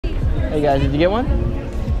Hey guys, did you get one?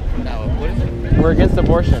 No, what is it? We're against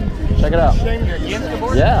abortion. Check it out. Against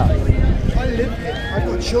abortion? Yeah. I live here. I've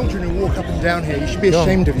got children who walk up and down here. You should be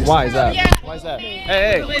ashamed of yourself. Why is that? Why is that?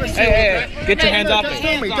 Hey, get your hands off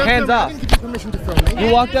me. Hands off. I didn't give you permission to film me.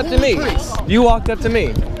 You walked up to me. You walked up to me.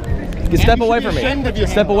 You step away from me.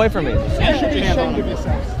 Step away from me. You should be ashamed of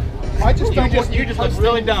yourself. I just don't want You just look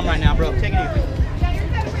really dumb right now, bro. Take it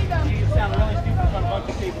easy. You sound really stupid in front of a bunch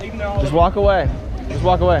of people, even though Just walk away. Just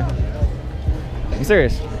walk away. I'm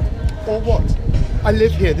serious. Or what? I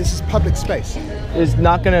live here. This is public space. It's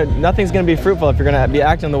not gonna. Nothing's gonna be fruitful if you're gonna be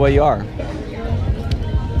acting the way you are.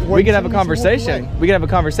 We could have a conversation. We could have a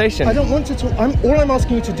conversation. I don't want to talk. All I'm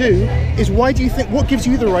asking you to do is, why do you think? What gives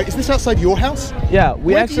you the right? Is this outside your house? Yeah,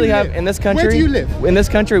 we Where actually do you have live? in this country. Where do you live? In this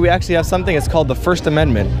country, we actually have something. It's called the First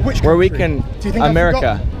Amendment, Which where we country? can. Do you think I've America.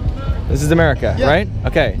 forgotten? This is America, Yeah. right?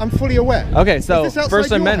 Okay. I'm fully aware. Okay, so Is this outside First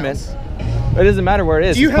your Amendment. house? It doesn't matter where it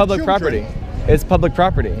is. Do you It's have public children? property. It's public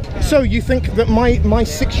property. So you think that my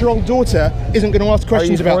 6-year-old daughter isn't going to ask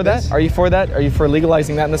questions Are you for about that? this? Are you for that? Are you for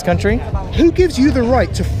legalizing that in this country? Who gives you the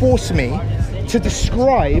right to force me to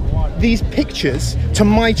describe these pictures to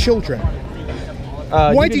my children?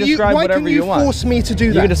 Why you can describe why whatever can you want. force me to do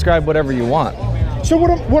You that? can describe whatever you want. So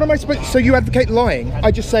what am I supposed? So you advocate lying?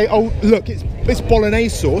 I just say, oh look, it's bolognese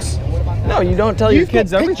sauce. No, you don't tell your You've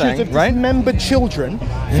kids got pictures everything, of right? dismembered children.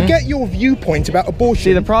 Forget your viewpoint about abortion.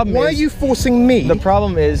 See, the problem Why is- are you forcing me? The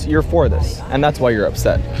problem is you're for this, and that's why you're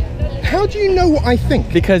upset. How do you know what I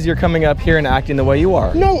think? Because you're coming up here and acting the way you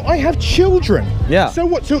are. No, I have children. Yeah. So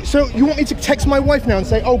what? So you want me to text my wife now and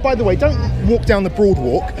say, oh, by the way, don't walk down the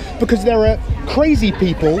Broadwalk because there are crazy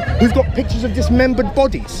people who've got pictures of dismembered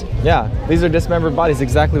bodies. Yeah, these are dismembered bodies,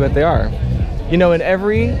 exactly what they are. You know, in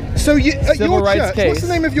every So you, at Civil your rights church, case. what's the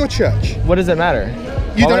name of your church? what does it matter?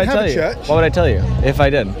 You Why would don't I have tell a you? church? What would I tell you if I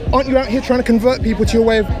did? Aren't you out here trying to convert people to your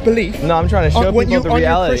way of belief? No, I'm trying to show Aren't people the you a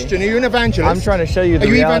reality. Christian? Are you an evangelist? I'm trying to show you the Are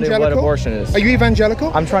you reality of what evangelical? abortion is. Are you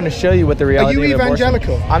evangelical? I'm trying to show you what the reality you of abortion is.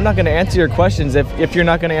 evangelical? I'm not going to answer your questions if you're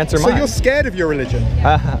not going to answer So mine. you're scared of your religion?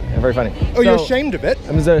 Very funny. Oh, you're So- ashamed of it?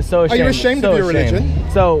 I'm so ashamed. Are you ashamed so of your religion?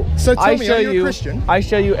 So So tell I me, show are you a you. Christian? I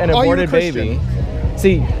show you an Are you a aborted baby. Christian?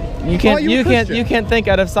 See, you can't. you a Christian? You can't think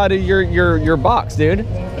outside of your box, dude.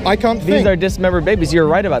 I can't These think. are dismembered babies. You're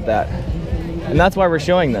right about that, and that's why we're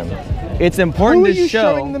showing them. It's important Who are to you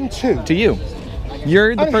show showing them to? To you.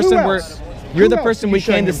 You're the And who person else? You're Who the else person are you we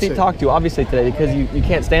came showing to them see to? talk to, obviously today, because you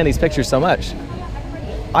can't stand these pictures so much.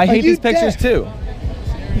 I hate you these pictures deaf? too.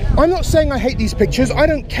 I'm not saying I hate these pictures. I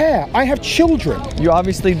don't care. I have children. You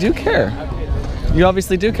obviously do care. You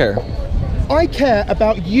obviously do care. I care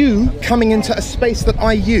about you coming into a space that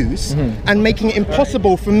I use and making it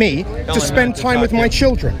impossible for me to spend time with my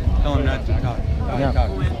children. Tell him not to talk. Yeah.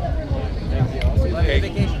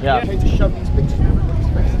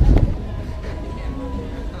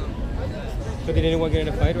 So did anyone get in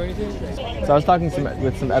a fight or anything? So I was talking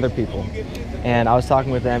with some other people, and I was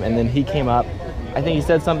talking with them, and then he came up. I think he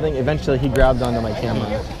said something. Eventually, he grabbed onto my camera,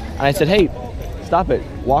 and I said, "Hey, stop it!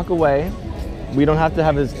 Walk away. We don't have to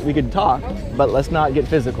have this. We could talk, but let's not get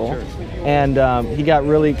physical." Sure. And he got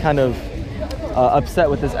really kind of upset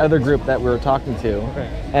with this other group that we were talking to. Okay.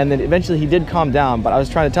 And then eventually he did calm down. But I was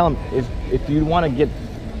trying to tell him, if you want to get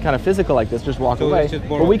kind of physical like this, just walk So away. it's just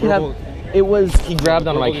more But we could have. verbal- It was he grabbed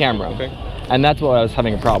onto my camera. Okay. And that's what I was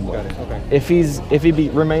having a problem with. Got it, okay. If he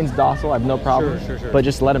remains docile, I have no problem. Sure. But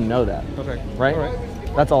just let him know that. Okay. Right? All right.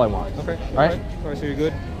 That's all I want. Okay. All right? All right, so you're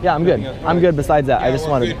good? Yeah, I'm good. Nothing else? I'm good besides that. I just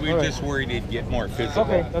wanted We were just worried he'd get more physical.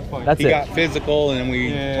 Okay, that's fine. That's He it. got physical, and we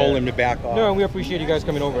Yeah. told him to back off. No, and we appreciate you guys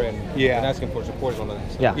coming over and Yeah. asking for support on that.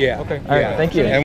 So. Yeah. Yeah. Okay. All right, Yeah. thank you. And